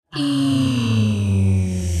Drop.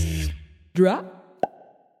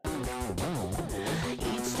 Each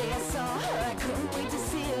day I saw her, I couldn't wait to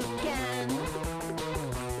see her again.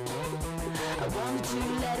 I wanted to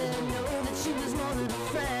let her know that she was more than a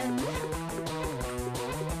friend.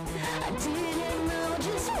 I didn't know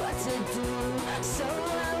just what to do, so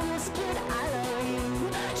I whispered I love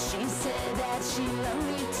you. She said that she loved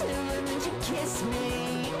me too, and then she kissed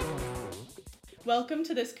me. Welcome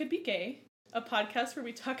to This Could Be Gay, a podcast where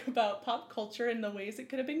we talk about pop culture and the ways it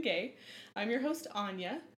could have been gay. I'm your host,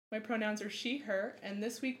 Anya. My pronouns are she, her, and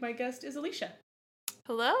this week my guest is Alisha.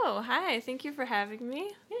 Hello, hi, thank you for having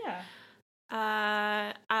me. Yeah.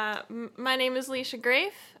 My name is Alisha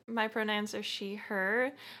Graefe. My pronouns are she,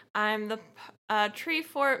 her. I'm the Tree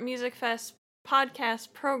Fort Music Fest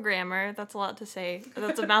podcast programmer. That's a lot to say.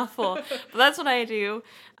 That's a mouthful, but that's what I do.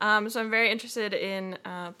 So I'm very interested in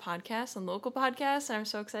podcasts and local podcasts, and I'm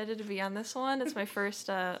so excited to be on this one. It's my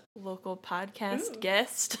first local podcast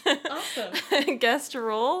guest. Awesome. Guest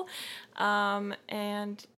role.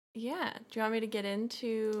 And yeah, do you want me to get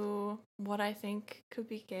into what I think could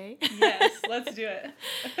be gay? Yes, let's do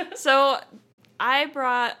it. So I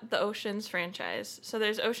brought the Oceans franchise. So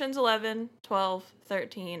there's Oceans 11, 12,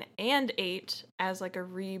 13, and 8 as like a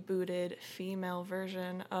rebooted female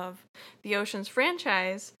version of the Oceans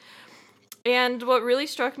franchise. And what really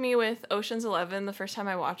struck me with Oceans 11 the first time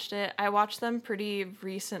I watched them pretty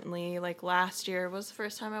recently, like last year was the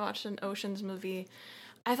first time I watched an Oceans movie.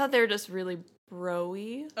 I thought they were just really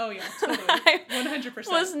bro-y. Oh yeah, totally. 100%.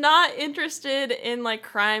 Was not interested in like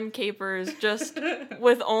crime capers just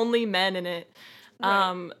with only men in it.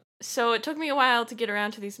 Right. So it took me a while to get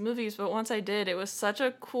around to these movies, but once I did, it was such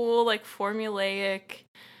a cool, like formulaic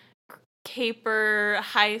caper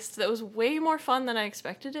heist that was way more fun than I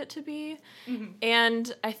expected it to be. Mm-hmm.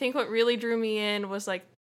 And I think what really drew me in was like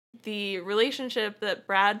the relationship that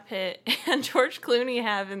Brad Pitt and George Clooney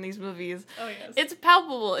have in these movies. Oh yes. It's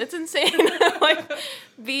palpable. It's insane. Like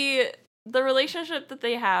the relationship that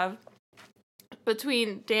they have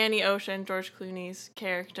between Danny Ocean, George Clooney's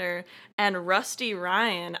character, and Rusty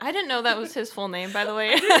Ryan. I didn't know that was his full name, by the way.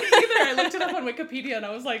 I didn't either. I looked it up on Wikipedia and I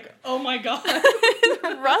was like, oh my god.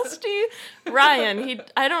 Rusty Ryan.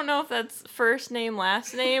 I don't know if that's first name,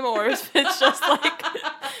 last name, or if it's just like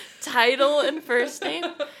title and first name.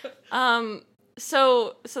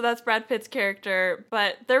 So that's Brad Pitt's character,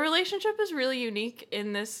 but their relationship is really unique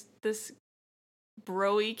in this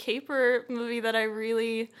bro-y caper movie that I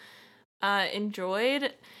really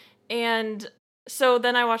enjoyed. And so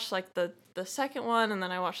then I watched like the second one, and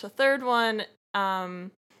then I watched the third one,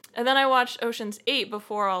 and then I watched Ocean's 8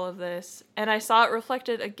 before all of this, and I saw it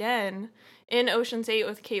reflected again in Ocean's 8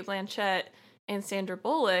 with Cate Blanchett and Sandra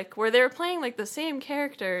Bullock, where they were playing like the same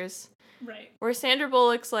characters. Right. Where Sandra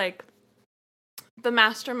Bullock's like the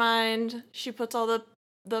mastermind, she puts all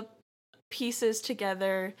the pieces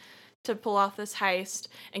together to pull off this heist,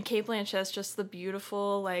 and Cate Blanchett's just the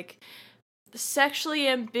beautiful, like, sexually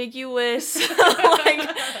ambiguous, like,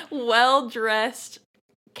 well-dressed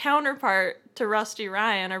counterpart to Rusty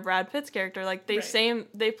Ryan, or Brad Pitt's character. Like,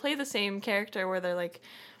 they play the same character where they're, like,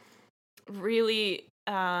 really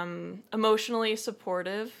emotionally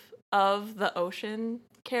supportive of the Ocean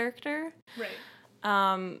character. Right.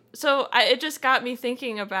 So it just got me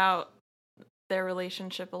thinking about their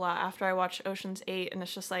relationship a lot after I watched Ocean's 8, and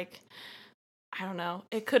it's just like, I don't know,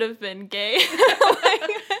 it could have been gay.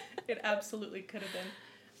 It absolutely could have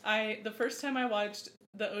been. The first time I watched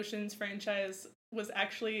the Oceans franchise was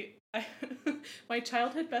actually my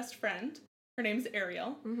childhood best friend. Her name's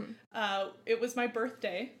Ariel. Mm-hmm. It was my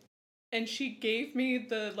birthday, and she gave me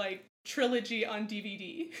the like trilogy on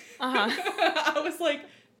DVD. Uh-huh. I was like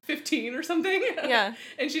 15 or something. Yeah.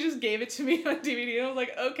 And she just gave it to me on DVD, and I was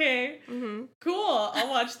like, okay, Mm-hmm. cool, I'll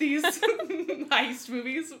watch these heist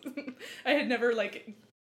movies. I had never like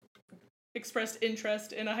expressed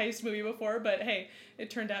interest in a heist movie before, but hey, it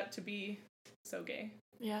turned out to be so gay.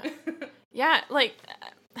 Yeah. Yeah, like,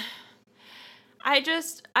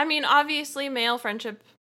 I mean, obviously male friendship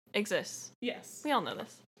exists. Yes. We all know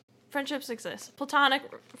this. Friendships exist. Platonic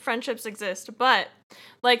friendships exist, but,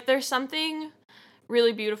 like, there's something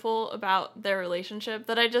really beautiful about their relationship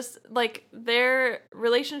that I just, like, their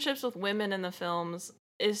relationships with women in the films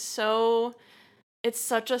is it's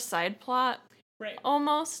such a side plot. Right.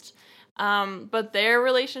 Almost. But their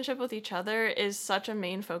relationship with each other is such a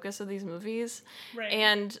main focus of these movies. Right.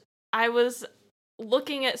 And I was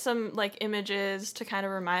looking at some like images to kind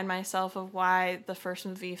of remind myself of why the first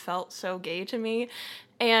movie felt so gay to me.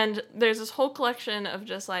 And there's this whole collection of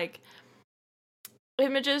just like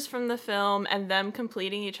images from the film and them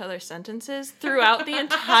completing each other's sentences throughout the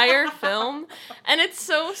entire film, and it's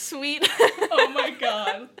so sweet. Oh my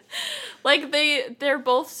god. Like, they're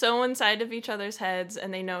both so inside of each other's heads,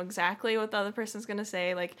 and they know exactly what the other person's gonna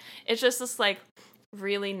say. Like, it's just this, like,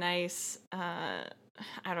 really nice, I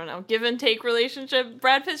don't know, give and take relationship.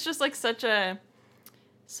 Brad Pitt's just, like, such a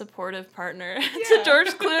supportive partner to George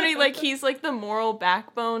Clooney. Like, he's, like, the moral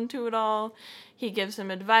backbone to it all. He gives him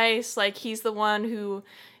advice. Like, he's the one who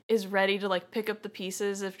is ready to, like, pick up the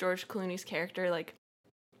pieces if George Clooney's character, like,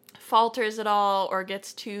 falters at all or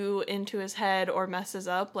gets too into his head or messes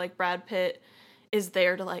up. Like, Brad Pitt is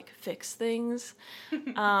there to, like, fix things.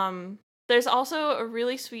 There's also a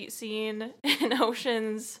really sweet scene in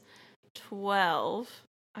Ocean's 12.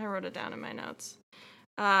 I wrote it down in my notes.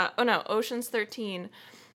 Ocean's 13,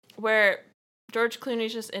 where George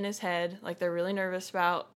Clooney's just in his head. Like, they're really nervous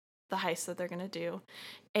about the heist that they're gonna do.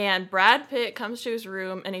 And Brad Pitt comes to his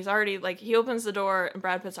room, and he's already, like, he opens the door, and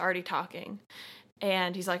Brad Pitt's already talking.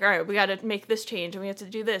 And he's like, all right, we gotta make this change, and we have to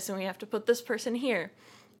do this, and we have to put this person here.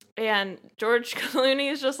 And George Clooney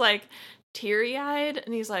is just, like, teary-eyed,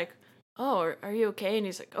 and he's like, oh, are you okay? And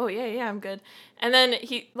he's like, oh, yeah, I'm good. And then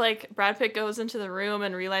Brad Pitt goes into the room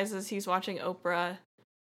and realizes he's watching Oprah.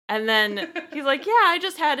 And then he's like, yeah, I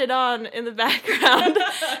just had it on in the background.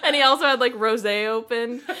 And he also had, like, rosé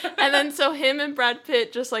open. And then so him and Brad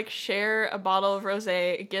Pitt just, like, share a bottle of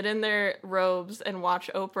rosé, get in their robes, and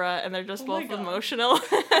watch Oprah. And they're just both emotional.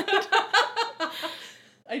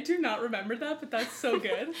 I do not remember that, but that's so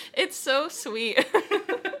good. It's so sweet.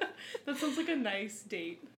 That sounds like a nice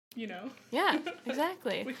date. You know? Yeah,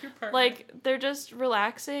 exactly. With your partner. Like, they're just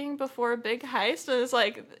relaxing before a big heist, and it's,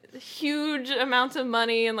 like, huge amounts of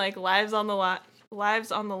money and, like, lives on the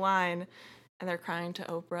line, and they're crying to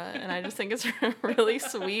Oprah, and I just think it's really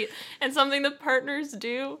sweet, and something that partners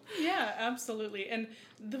do. Yeah, absolutely. And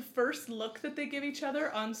the first look that they give each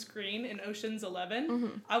other on screen in Ocean's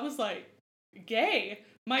 11, I was like, gay.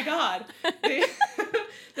 My God.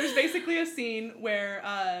 There's basically a scene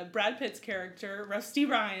where Brad Pitt's character, Rusty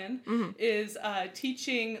Ryan, is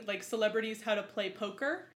teaching, like, celebrities how to play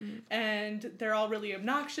poker, and they're all really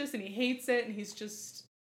obnoxious, and he hates it, and he's just,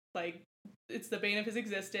 like, it's the bane of his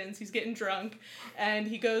existence. He's getting drunk, and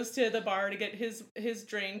he goes to the bar to get his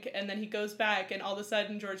drink, and then he goes back, and all of a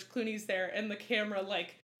sudden George Clooney's there, and the camera,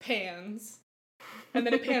 like, pans. And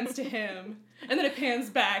then it pans to him, and then it pans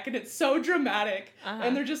back, and it's so dramatic,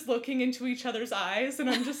 and they're just looking into each other's eyes, and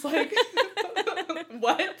I'm just like,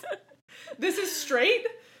 what? This is straight?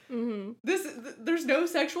 There's no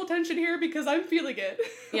sexual tension here because I'm feeling it.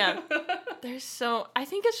 Yeah. I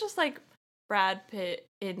think it's just, like, Brad Pitt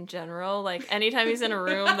in general. Like, anytime he's in a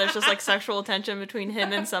room, there's just, like, sexual tension between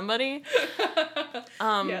him and somebody.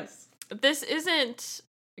 Yes. This isn't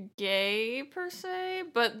gay per se,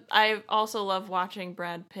 but I also love watching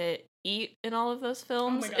Brad Pitt eat in all of those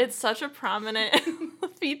films. Oh my God. It's such a prominent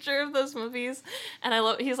feature of those movies, and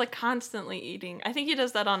he's, like, constantly eating. I think he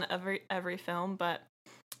does that on every film, but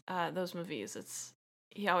those movies,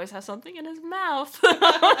 he always has something in his mouth.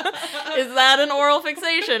 Is that an oral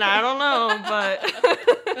fixation? I don't know, but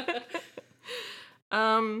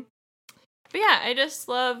yeah, I just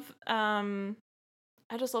love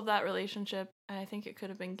that relationship. I think it could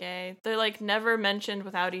have been gay. They're, like, never mentioned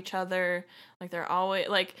without each other. Like, they're always,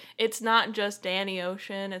 like, it's not just Danny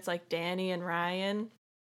Ocean, it's, like, Danny and Ryan.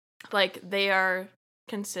 Like, they are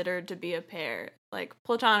considered to be a pair. Like,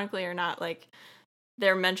 platonically or not, like,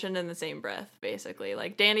 they're mentioned in the same breath, basically.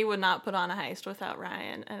 Like, Danny would not put on a heist without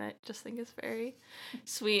Ryan, and I just think it's very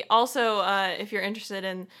sweet. Also, if you're interested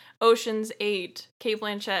in Ocean's 8, Cate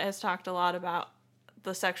Blanchett has talked a lot about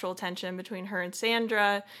the sexual tension between her and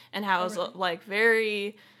Sandra, and how it's, like,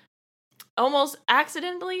 very almost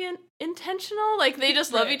accidentally intentional. Like, they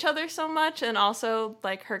just love each other so much, and also,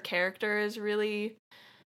 like, her character is really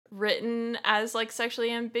written as, like, sexually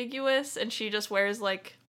ambiguous, and she just wears,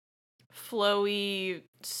 like, flowy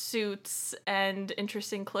suits and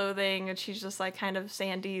interesting clothing, and she's just, like, kind of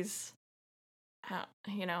Sandy's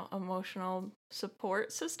emotional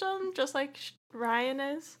support system, just like Ryan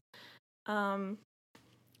is.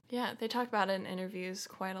 Yeah, they talk about it in interviews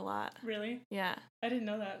quite a lot. Really? Yeah. I didn't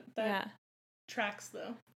know that. That tracks,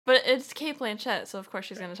 though. But it's Cate Blanchett, so of course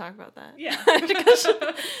she's going to talk about that. Yeah. Because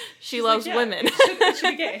she loves women. It should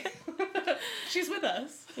be gay. She's with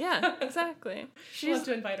us. Yeah, exactly. We'll have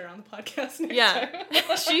to invite her on the podcast next time.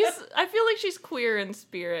 I feel like she's queer in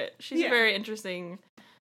spirit. She's a very interesting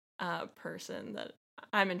person that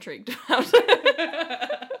I'm intrigued about.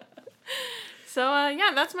 So,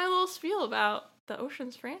 that's my little spiel about the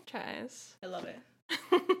Ocean's franchise. I love it.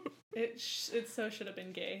 It so should have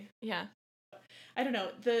been gay. Yeah. I don't know.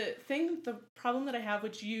 The problem that I have,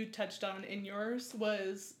 which you touched on in yours,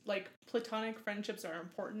 was like platonic friendships are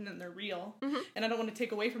important and they're real. Mm-hmm. And I don't want to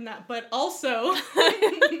take away from that. But also,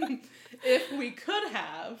 if we could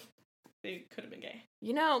have, they could have been gay.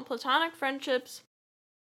 You know, platonic friendships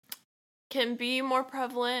can be more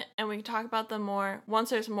prevalent and we can talk about them more once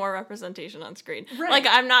there's more representation on screen. Right. Like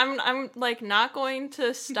I'm like not going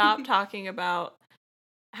to stop talking about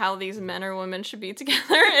how these men or women should be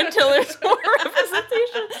together until there's more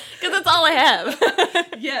representation, because that's all I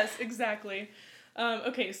have. Yes, exactly.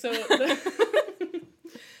 Okay, so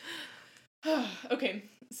okay,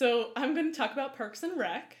 so I'm going to talk about Parks and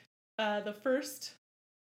Rec. The first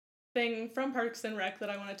thing from Parks and Rec that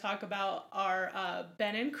I want to talk about are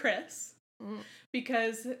Ben and Chris.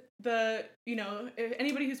 Because if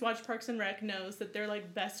anybody who's watched Parks and Rec knows that they're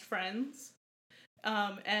like best friends,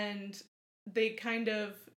 and they kind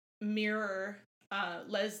of mirror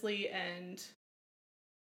Leslie and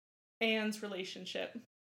Anne's relationship.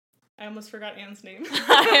 I almost forgot Anne's name.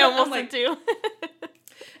 I almost did too.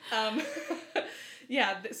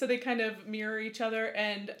 Yeah, so they kind of mirror each other,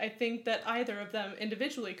 and I think that either of them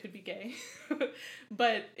individually could be gay,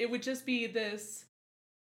 but it would just be this.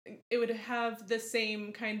 It would have the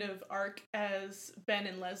same kind of arc as Ben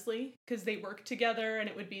and Leslie, because they work together, and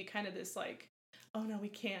it would be kind of this like, oh no, we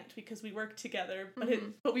can't because we work together,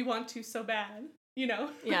 but we want to so bad,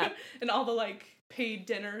 Yeah. And all the like paid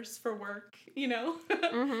dinners for work,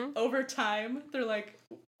 over time they're like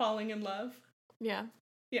falling in love. Yeah.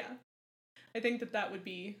 Yeah. I think that would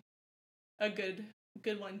be a good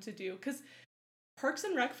one to do, because Parks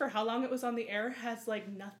and Rec, for how long it was on the air, has like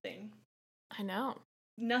nothing. I know.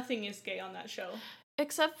 Nothing is gay on that show.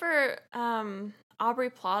 Except for Aubrey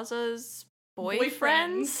Plaza's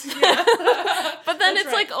boyfriends. Yeah. But then That's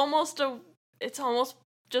it's right. like it's almost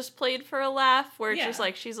just played for a laugh, where it's Yeah. just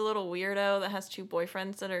like she's a little weirdo that has two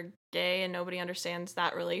boyfriends that are gay and nobody understands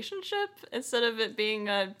that relationship, instead of it being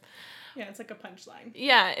a... Yeah, it's like a punchline.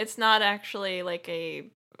 Yeah, it's not actually like a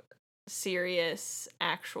serious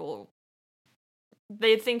actual...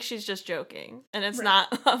 They think she's just joking, and it's Right.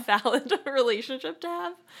 not a valid relationship to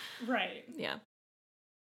have. Right. Yeah.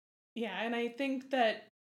 Yeah, and I think that,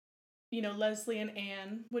 Leslie and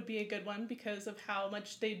Anne would be a good one because of how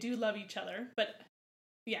much they do love each other. But,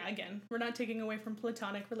 yeah, again, we're not taking away from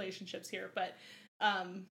platonic relationships here, but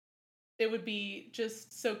it would be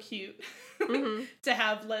just so cute to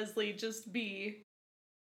have Leslie just be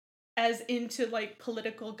as into like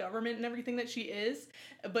political government and everything that she is,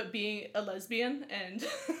 but being a lesbian. And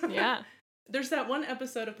Yeah. There's that one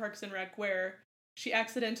episode of Parks and Rec where she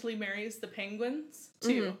accidentally marries the penguins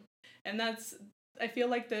too. And I feel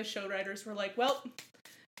like the show writers were like, well,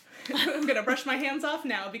 I'm gonna brush my hands off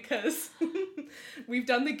now because we've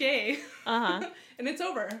done the gay. And it's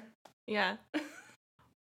over. Yeah.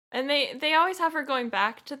 And they always have her going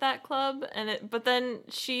back to that club, but then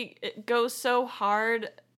it goes so hard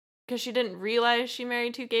because she didn't realize she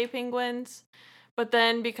married two gay penguins. But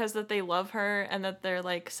then because that they love her and that they're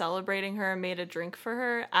like celebrating her and made a drink for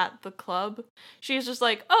her at the club, she's just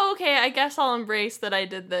like, oh, okay, I guess I'll embrace that I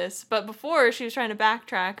did this. But before, she was trying to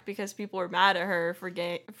backtrack because people were mad at her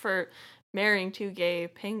for marrying two gay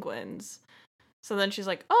penguins. So then she's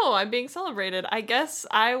like, oh, I'm being celebrated. I guess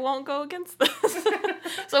I won't go against this.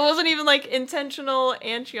 So it wasn't even like intentional,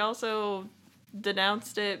 and she also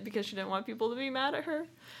denounced it because she didn't want people to be mad at her.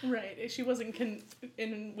 Right. She wasn't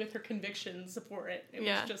in with her convictions for it. It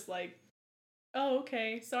Yeah. was just like, oh,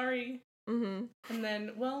 okay, sorry. Mm-hmm. And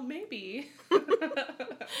then, well, maybe.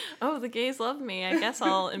 Oh, the gays love me. I guess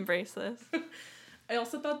I'll embrace this. I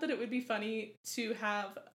also thought that it would be funny to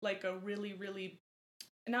have like a really, really,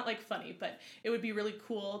 not like funny, but it would be really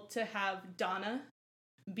cool to have Donna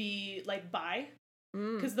be like bi,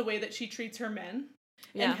 because the way that she treats her men.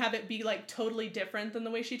 Yeah. And have it be, like, totally different than the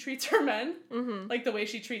way she treats her men. Like, the way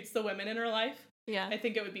she treats the women in her life. Yeah. I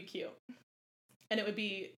think it would be cute. And it would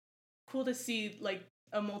be cool to see, like,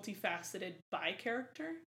 a multifaceted bi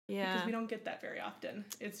character. Yeah. Because we don't get that very often.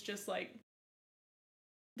 It's just, like,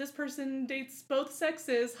 this person dates both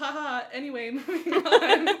sexes. Haha. Anyway, moving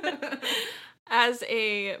on. As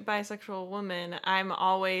a bisexual woman, I'm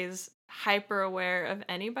always hyper aware of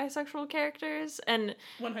any bisexual characters, and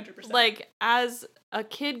 100%. Like, as a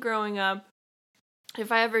kid growing up,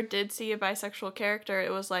 if I ever did see a bisexual character,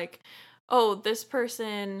 it was like, oh, this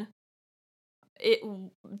person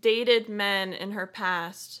dated men in her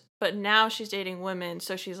past, but now she's dating women,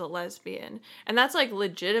 so she's a lesbian. And that's like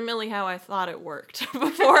legitimately how I thought it worked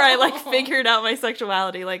before I like figured out my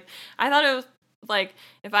sexuality. Like, I thought it was like,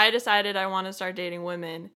 if I decided I want to start dating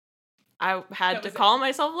women, I had That to was call it.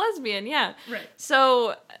 myself lesbian, yeah. Right.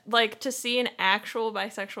 So, like, to see an actual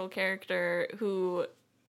bisexual character who,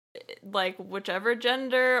 like, whichever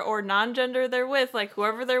gender or non-gender they're with, like,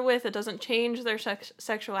 whoever they're with, it doesn't change their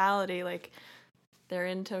sexuality, like, they're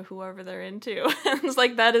into whoever they're into. It's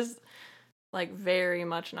like, that is, like, very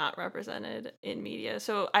much not represented in media.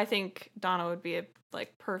 So I think Donna would be a,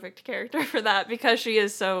 like, perfect character for that, because she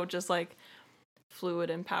is so just, like, fluid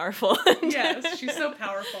and powerful. Yes, she's so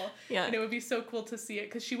powerful. Yeah. And it would be so cool to see it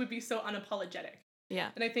because she would be so unapologetic. Yeah.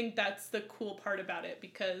 And I think that's the cool part about it,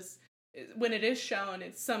 because when it is shown,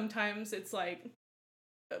 sometimes it's like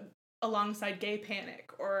alongside gay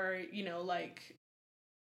panic, or, you know, like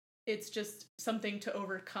it's just something to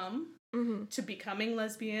overcome to becoming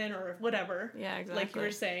lesbian or whatever. Yeah, exactly. Like you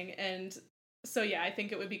were saying. And so, yeah, I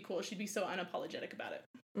think it would be cool. She'd be so unapologetic about it.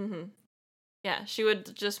 Yeah, she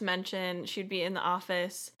would just mention, she'd be in the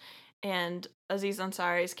office, and Aziz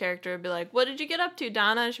Ansari's character would be like, "What did you get up to,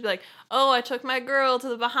 Donna?" And she'd be like, "Oh, I took my girl to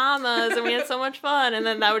the Bahamas, and we had so much fun." And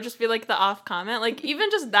then that would just be, like, the off comment. Like,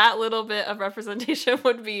 even just that little bit of representation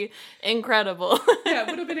would be incredible. Yeah, it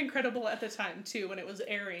would have been incredible at the time, too, when it was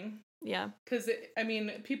airing. Yeah. Because, I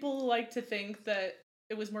mean, people like to think that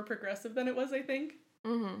it was more progressive than it was, I think.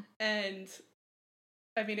 And,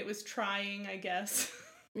 I mean, it was trying, I guess.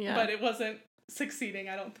 Yeah. But it wasn't succeeding,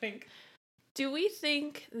 I don't think. Do we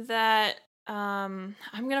think that, I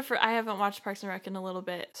haven't watched Parks and Rec in a little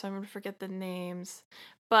bit, so I'm gonna forget the names,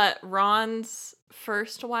 but Ron's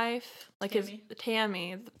first wife, like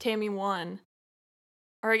Tammy 1,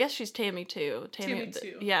 or I guess she's Tammy 2. Tammy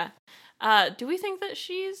 2. Yeah. Do we think that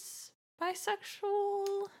she's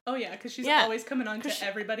bisexual? Oh, yeah, because she's always coming on to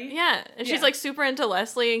everybody. Yeah, and she's, like, super into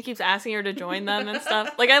Leslie and keeps asking her to join them and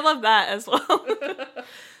stuff. Like, I love that as well.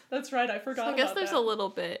 That's right, I forgot about that. I guess there's a little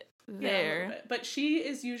bit there. Yeah, a little bit. But she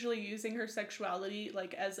is usually using her sexuality,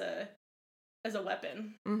 like, as a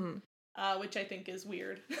weapon. Which I think is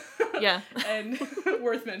weird. Yeah. And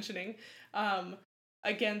worth mentioning.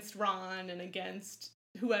 Against Ron and against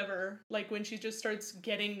whoever. Like, when she just starts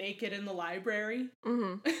getting naked in the library.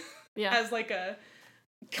 Yeah. As, like, a,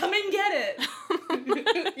 come and get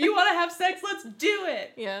it! You want to have sex? Let's do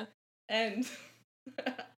it! Yeah. And,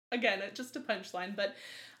 again, it's just a punchline, but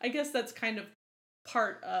I guess that's kind of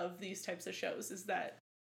part of these types of shows, is that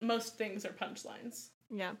most things are punchlines.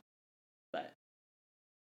 Yeah. But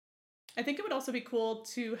I think it would also be cool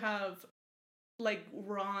to have, like,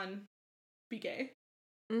 Ron be gay.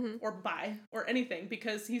 Or bi, or anything,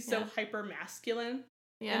 because he's so hyper masculine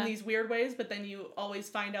in these weird ways, but then you always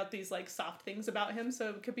find out these, like, soft things about him,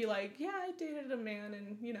 so it could be like, yeah, I dated a man,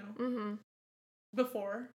 and, you know,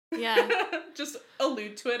 before. Yeah. Just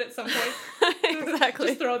allude to it at some point. Exactly.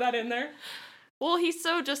 Just throw that in there. Well, he's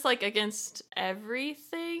so just, like, against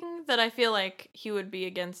everything that I feel like he would be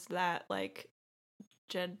against that, like,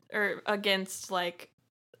 or against, like,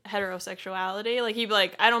 heterosexuality. Like, he'd be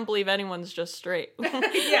like, I don't believe anyone's just straight.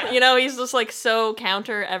 Yeah. You know, he's just, like, so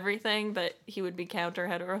counter everything that he would be counter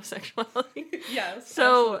heterosexuality. Yes,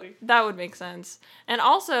 so absolutely. That would make sense. And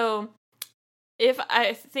also, if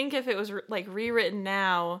it was, like, rewritten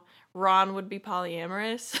now, Ron would be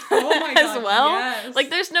polyamorous. Oh my God, as well. Yes. Like,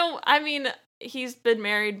 there's no, I mean, he's been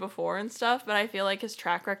married before and stuff, but I feel like his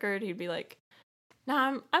track record, he'd be like,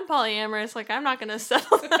 nah, I'm polyamorous, like, I'm not gonna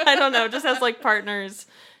settle. I don't know, just as, like, partners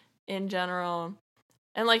in general.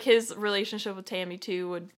 And, like, his relationship with Tammy too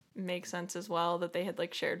would make sense as well, that they had,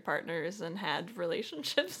 like, shared partners and had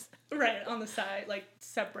relationships. Right, on the side, like,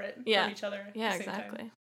 separate from each other at the same exactly.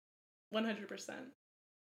 time. 100%.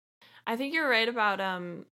 I think you're right about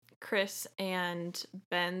Chris and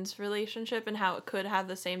Ben's relationship and how it could have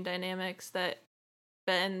the same dynamics that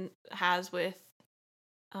Ben has with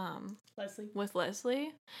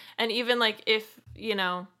Leslie. And even, like, if, you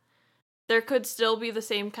know, there could still be the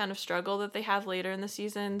same kind of struggle that they have later in the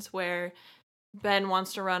seasons, where Ben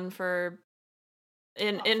wants to run for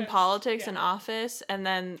in politics and office, and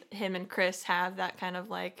then him and Chris have that kind of,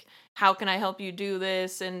 like, how can I help you do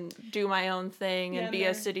this and do my own thing and be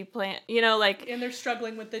a city plant, you know, like, and they're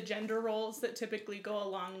struggling with the gender roles that typically go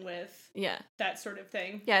along with that sort of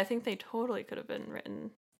thing. Yeah, I think they totally could have been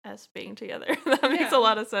written as being together. That makes a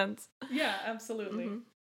lot of sense. Yeah, absolutely.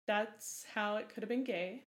 That's how it could have been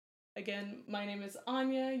gay. Again, my name is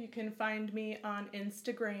Anya. You can find me on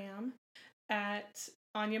Instagram at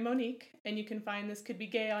Anya Monique, and you can find This Could Be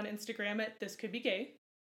Gay on Instagram at This Could Be Gay.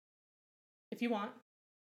 If you want.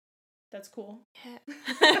 That's cool. Yeah.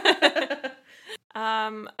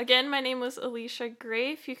 Again, my name was Alisha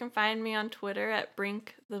Graefe. You can find me on Twitter at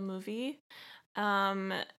Brink the Movie.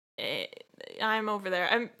 I'm over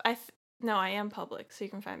there. I am public, so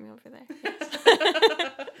you can find me over there. Yes.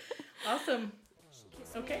 Awesome.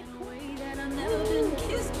 Okay. Way that I've never been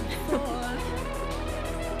kissed before.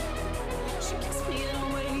 She kissed me in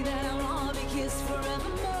a way that I wanna be kissed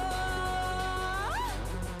forevermore.